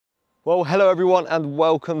Well, hello everyone and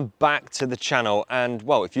welcome back to the channel. And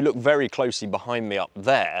well, if you look very closely behind me up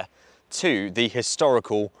there to the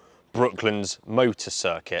historical Brooklands motor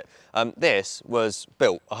circuit. This was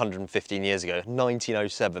built 115 years ago,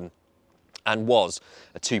 1907, and was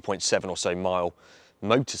a 2.7 or so mile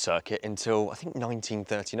motor circuit until I think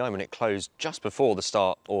 1939, when it closed just before the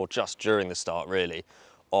start, or just during the start really,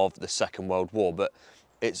 of the Second World War. But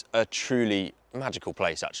it's a truly magical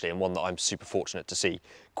place actually, and one that I'm super fortunate to see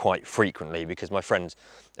quite frequently, because my friends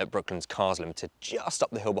at Brooklands Cars Ltd, just up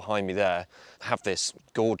the hill behind me there, have this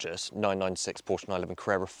gorgeous 996 Porsche 911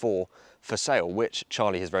 Carrera 4 for sale, which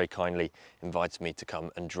Charlie has very kindly invited me to come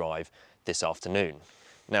and drive this afternoon.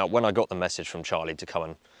 Now, when I got the message from Charlie to come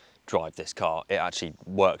and drive this car, it actually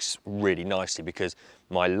works really nicely, because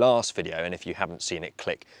my last video, and if you haven't seen it,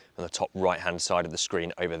 click on the top right hand side of the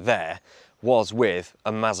screen over there, was with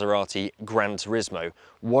a Maserati Gran Turismo,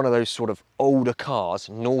 one of those sort of older cars,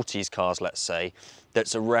 naughties cars let's say,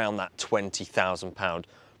 that's around that £20,000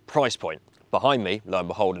 price point. Behind me, lo and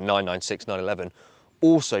behold, a 996 911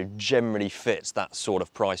 also generally fits that sort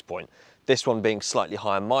of price point. This one being slightly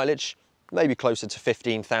higher mileage, maybe closer to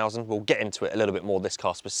 15,000. We'll get into it a little bit more, this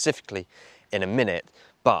car specifically, in a minute,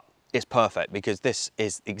 but it's perfect because this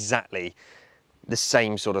is exactly the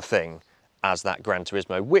same sort of thing as that Gran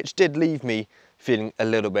Turismo, which did leave me feeling a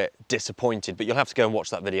little bit disappointed, but you'll have to go and watch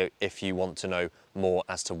that video if you want to know more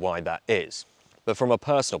as to why that is. But from a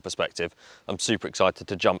personal perspective, I'm super excited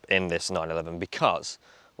to jump in this 911 because,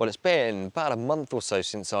 well, it's been about a month or so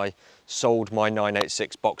since I sold my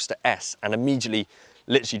 986 Boxster S, and immediately,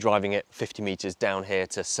 literally driving it 50 meters down here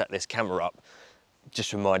to set this camera up,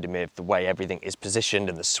 just reminded me of the way everything is positioned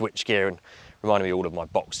and the switchgear, and reminded me all of my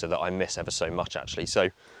Boxster that I miss ever so much actually. So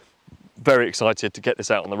very excited to get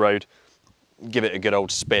this out on the road, give it a good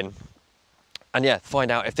old spin, and yeah,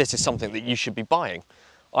 find out if this is something that you should be buying.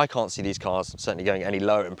 I can't see these cars certainly going any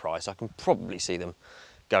lower in price. I can probably see them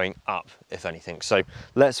going up, if anything. So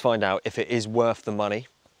let's find out if it is worth the money.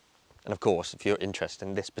 And of course, if you're interested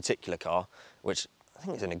in this particular car, which I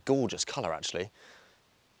think is in a gorgeous colour actually,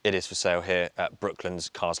 it is for sale here at Brooklands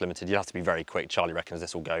Cars Ltd. You have to be very quick. Charlie reckons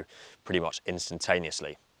this will go pretty much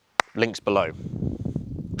instantaneously. Links below.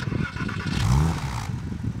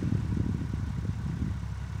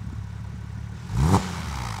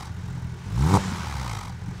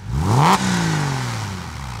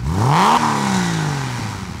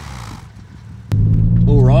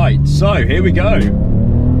 So here we go,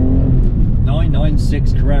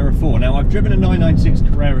 996 Carrera 4. Now, I've driven a 996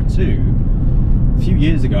 Carrera 2 a few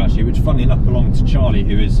years ago actually, which funnily enough belonged to Charlie,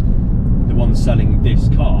 who is the one selling this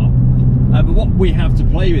car. But what we have to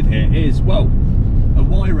play with here is, well, a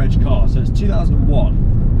Y-Reg car. So it's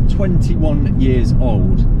 2001, 21 years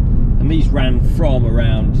old, and these ran from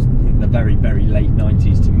around the very, very late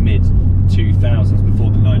 90s to mid 2000s before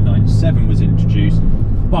the 997 was introduced.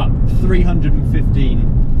 But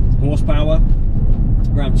 315 horsepower,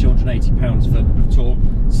 around 280 pounds-foot of torque,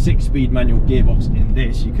 6-speed manual gearbox in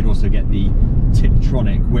this. You could also get the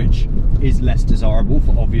Tiptronic, which is less desirable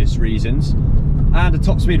for obvious reasons, and a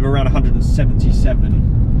top speed of around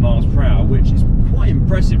 177 miles per hour, which is quite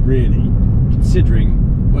impressive really, considering,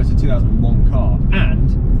 well, it's a 2001 car,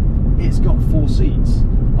 and it's got 4 seats.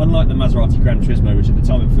 Unlike the Maserati Gran Turismo, which at the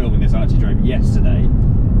time of filming this I actually drove yesterday,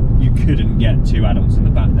 you couldn't get 2 adults in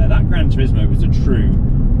the back there. That Gran Turismo was a true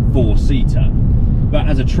 4-seater, but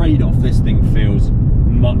as a trade-off this thing feels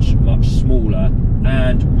much, much smaller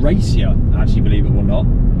and racier, actually, believe it or not.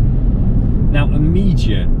 Now,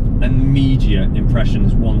 immediate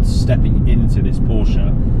impressions once stepping into this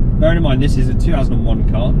Porsche. Bearing in mind this is a 2001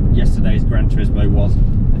 car, yesterday's Gran Turismo was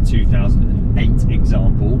a 2008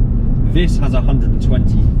 example. This has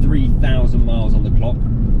 123,000 miles on the clock.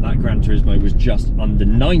 That Gran Turismo was just under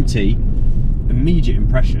 90. Immediate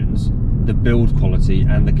impressions, the build quality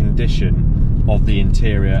and the condition of the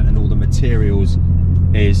interior and all the materials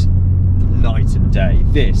is night and day.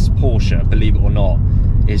 This Porsche, believe it or not,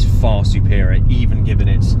 is far superior, even given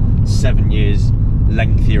it's 7 years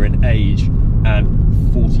lengthier in age and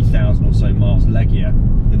 40,000 or so miles leggier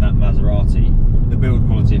than that Maserati. The build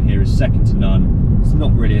quality in here is second to none. It's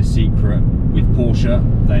not really a secret with Porsche.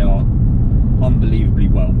 They are unbelievably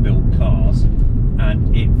well built cars,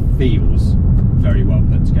 and it feels very well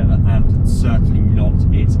put together, and certainly not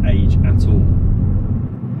its age at all.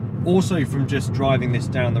 Also, from just driving this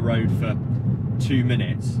down the road for 2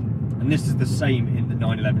 minutes, and this is the same in the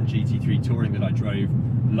 911 GT3 Touring that I drove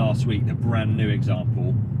last week, the brand new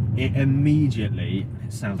example, it immediately,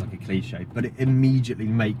 it sounds like a cliche, but it immediately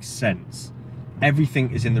makes sense.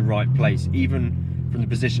 Everything is in the right place, even from the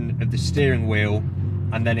position of the steering wheel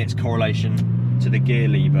and then its correlation to the gear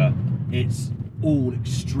lever, it's all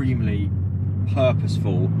extremely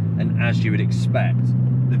purposeful, and as you would expect.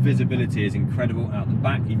 The visibility is incredible out the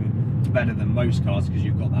back, even better than most cars, because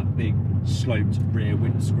you've got that big sloped rear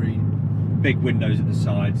windscreen, big windows at the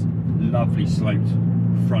sides, lovely sloped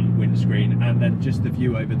front windscreen, and then just the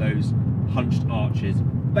view over those hunched arches,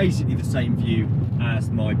 basically the same view as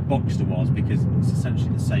my Boxster was, because it's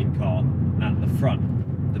essentially the same car at the front.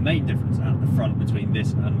 The main difference at the front between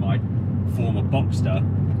this and my former Boxster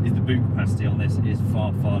is the boot capacity on this is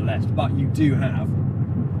far, far less, but you do have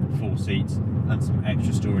 4 seats and some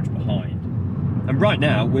extra storage behind. And right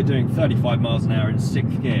now we're doing 35 miles an hour in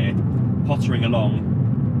 6th gear, pottering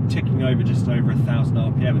along, ticking over just over 1,000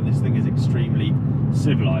 RPM, and this thing is extremely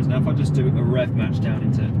civilized. Now if I just do a rev match down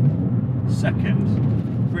into second,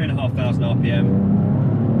 3,500 RPM.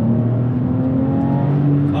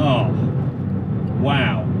 Oh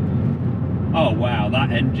wow, oh wow,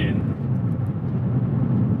 that engine.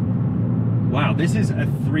 Wow, this is a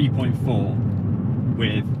 3.4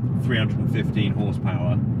 with 315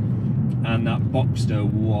 horsepower, and that Boxster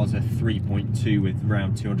was a 3.2 with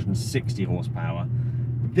around 260 horsepower.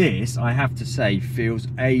 This, I have to say, feels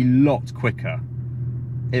a lot quicker.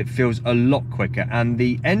 It feels a lot quicker, and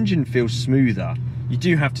the engine feels smoother. You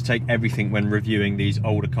do have to take everything when reviewing these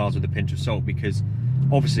older cars with a pinch of salt, because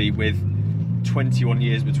obviously with 21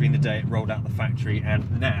 years between the day it rolled out the factory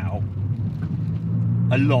and now,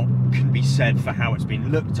 a lot can be said for how it's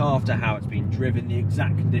been looked after, how it's been driven. The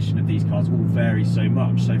exact condition of these cars all vary so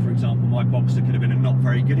much. So for example, my Boxster could have been a not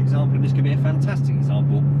very good example and this could be a fantastic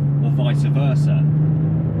example, or vice versa.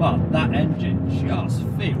 But that engine just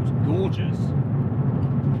feels gorgeous.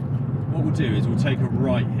 What we'll do is we'll take a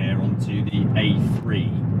right here onto the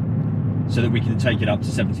A3 so that we can take it up to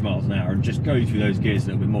 70 miles an hour and just go through those gears a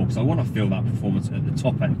little bit more, because I want to feel that performance at the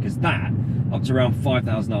top end, because that, up to around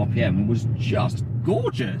 5,000 RPM, was just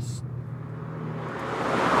gorgeous.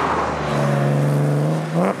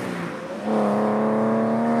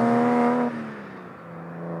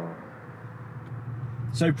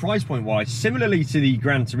 So price point wise, similarly to the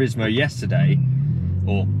Gran Turismo yesterday,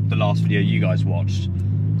 or the last video you guys watched,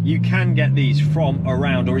 you can get these from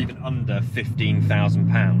around or even under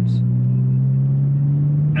 £15,000.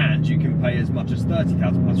 And you can pay as much as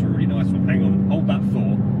 £30,000 for a really nice one. Hang on, hold that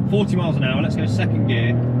thought. 40 miles an hour, let's go second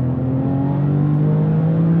gear.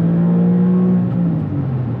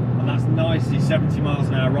 And that's nicely 70 miles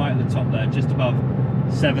an hour right at the top there, just above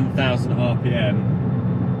 7,000 RPM.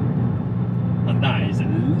 And that is a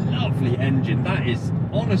lovely engine. That is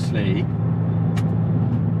honestly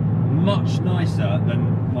much nicer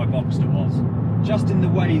than my Boxster was. Just in the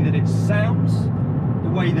way that it sounds, the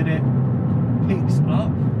way that it picks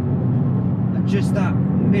up, and just that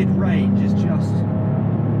mid-range is just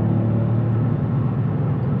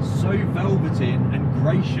so velvety and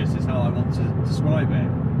gracious is how I want to describe it.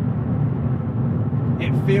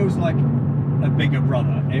 It feels like a bigger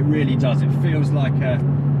brother, it really does. It feels like a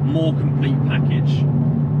more complete package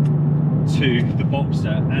to the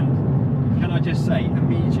Boxster. And can I just say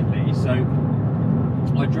immediately, so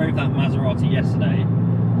I drove that Maserati yesterday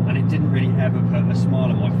and it didn't really ever put a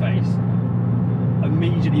smile on my face.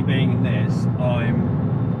 Immediately being in this,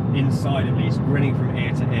 I'm inside at least grinning from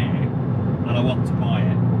ear to ear, and I want to buy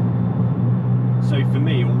it. So for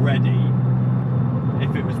me already,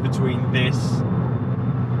 if it was between this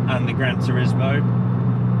and the Gran Turismo,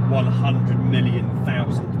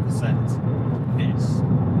 100,000,000% this.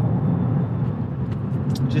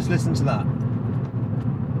 Just listen to that.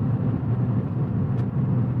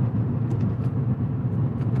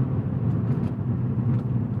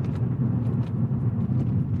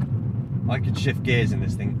 I could shift gears in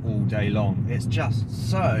this thing all day long. It's just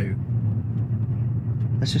so...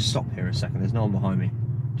 Let's just stop here a second. There's no one behind me.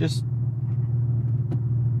 Just...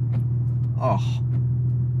 Oh.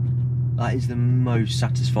 That is the most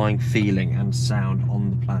satisfying feeling and sound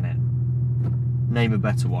on the planet. Name a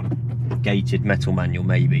better one. Gated metal manual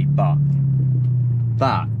maybe, but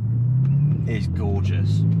that is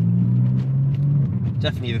gorgeous.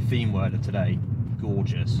 Definitely the theme word of today.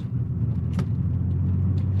 Gorgeous.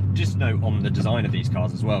 Just note on the design of these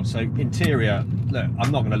cars as well. So interior, look,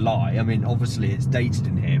 I'm not going to lie, I mean obviously it's dated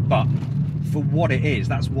in here, but for what it is,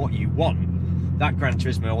 that's what you want. That Gran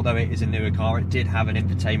Turismo, although it is a newer car, it did have an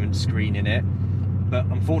infotainment screen in it, but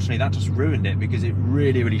unfortunately that just ruined it because it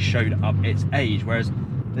really showed up its age, whereas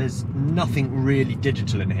there's nothing really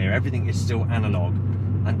digital in here. Everything is still analog,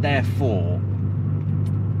 and therefore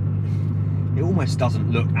it almost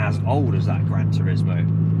doesn't look as old as that Gran Turismo.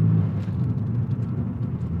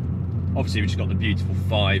 Obviously, we've just got the beautiful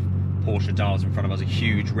 5 Porsche dials in front of us, a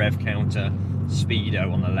huge rev counter,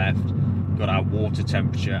 speedo on the left. got our water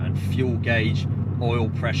temperature and fuel gauge, oil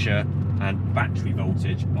pressure and battery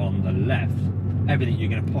voltage on the left. Everything you're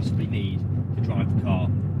going to possibly need to drive the car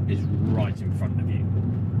is right in front of you.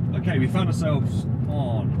 Okay, we found ourselves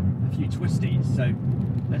on a few twisties, so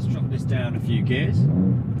let's drop this down a few gears.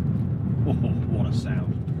 Oh, what a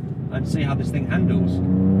sound. And see how this thing handles.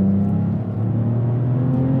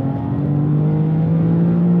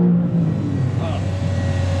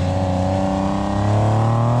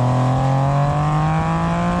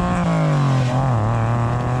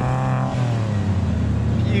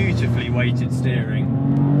 Beautifully weighted steering.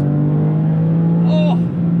 Oh,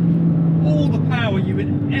 all the power you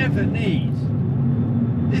would ever need.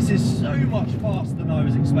 This is so much faster than I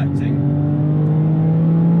was expecting.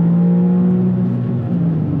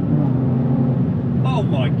 Oh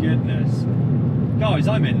my goodness. Guys,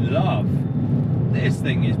 I'm in love. This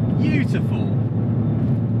thing is beautiful.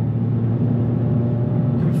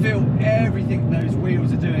 You can feel everything those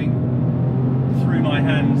wheels are doing through my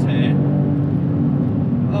hands here.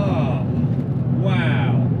 Oh,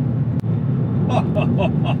 wow.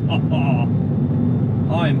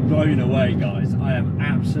 I am blown away, guys. I am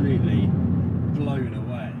absolutely blown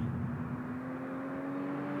away.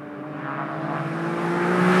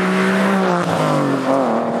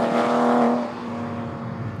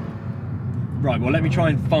 Right, well, let me try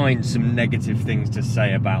and find some negative things to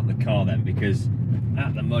say about the car then, because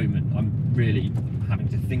at the moment I'm really having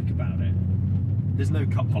to think about it. There's no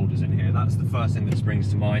cup holders in here. That's the first thing that springs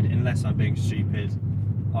to mind. Unless I'm being stupid,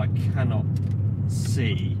 I cannot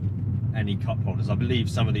see any cup holders. I believe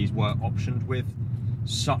some of these were optioned with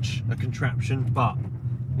such a contraption, but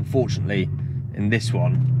unfortunately in this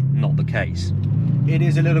one, not the case. It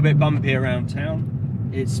is a little bit bumpy around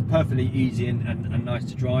town. It's perfectly easy and nice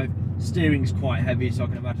to drive. Steering's quite heavy, so I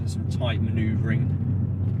can imagine some tight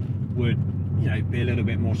manoeuvring would, you know, be a little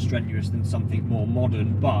bit more strenuous than something more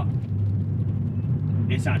modern, but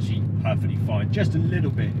it's actually perfectly fine. Just a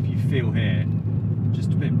little bit, if you feel here,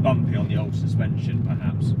 just a bit bumpy on the old suspension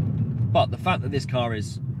perhaps. But the fact that this car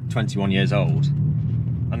is 21 years old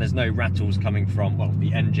and there's no rattles coming from, well,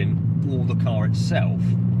 the engine or the car itself,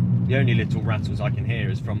 the only little rattles I can hear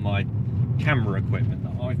is from my camera equipment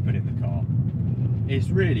that I've put in the car. It's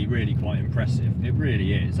really, really quite impressive. It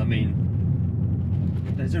really is. I mean,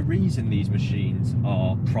 there's a reason these machines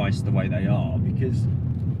are priced the way they are, because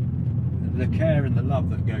the care and the love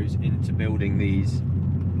that goes into building these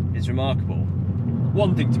is remarkable.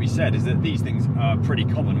 One thing to be said is that these things are pretty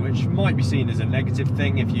common, which might be seen as a negative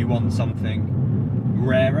thing if you want something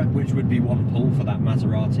rarer, which would be one pull for that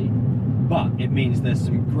Maserati. But it means there's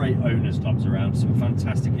some great owners clubs around, some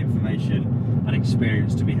fantastic information and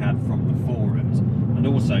experience to be had from the forums, and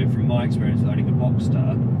also from my experience with owning a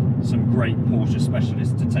Boxster, some great Porsche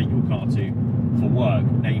specialists to take your car to for work,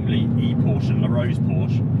 namely E-Porsche and La Rose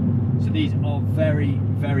Porsche. So these are very,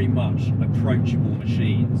 very much approachable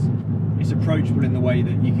machines. It's approachable in the way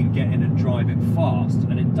that you can get in and drive it fast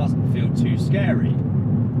and it doesn't feel too scary.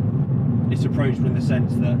 It's approachable in the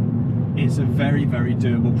sense that it's a very, very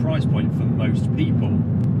doable price point for most people.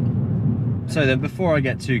 So then, before I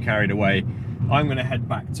get too carried away, I'm going to head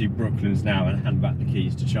back to Brooklands now and hand back the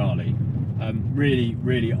keys to Charlie. Really,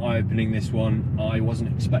 really eye-opening, this one. I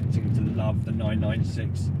wasn't expecting to love the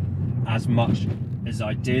 996 as much as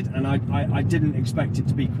I did, and I didn't expect it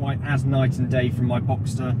to be quite as night and day from my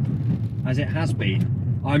Boxster as it has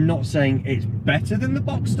been. I'm not saying it's better than the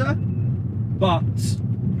Boxster, but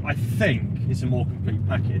I think it's a more complete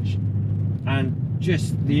package. And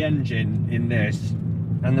just the engine in this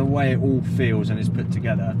and the way it all feels and is put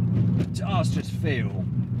together does just feel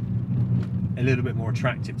a little bit more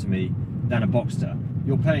attractive to me than a Boxster.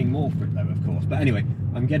 You're paying more for it though, of course. But anyway,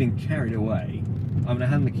 I'm getting carried away. I'm going to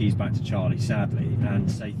hand the keys back to Charlie, sadly, and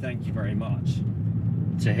say thank you very much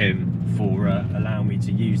to him for allowing me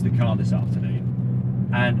to use the car this afternoon,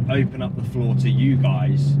 and open up the floor to you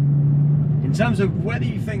guys in terms of whether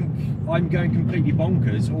you think I'm going completely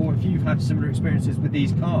bonkers or if you've had similar experiences with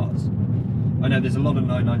these cars. I know there's a lot of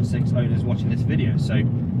 996 owners watching this video, so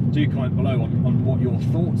do comment below on what your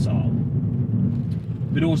thoughts are.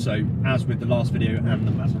 But also, as with the last video and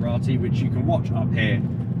the Maserati, which you can watch up here,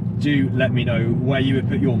 do let me know where you would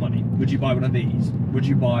put your money. Would you buy one of these? Would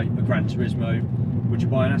you buy a Gran Turismo? Would you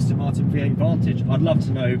buy an Aston Martin V8 Vantage? I'd love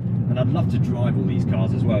to know, and I'd love to drive all these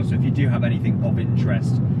cars as well. So if you do have anything of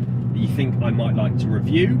interest that you think I might like to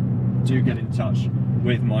review, do get in touch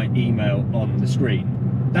with my email on the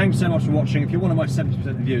screen. Thanks so much for watching. If you're one of my 70%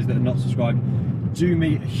 of viewers that are not subscribed, do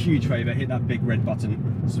me a huge favour, hit that big red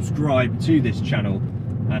button, subscribe to this channel,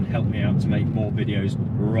 and help me out to make more videos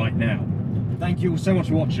right now. Thank you all so much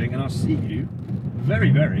for watching, and I'll see you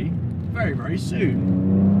very, very very, very soon.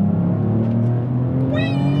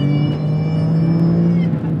 Whee!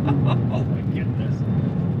 Oh my goodness.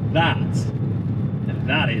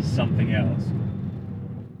 That is something else.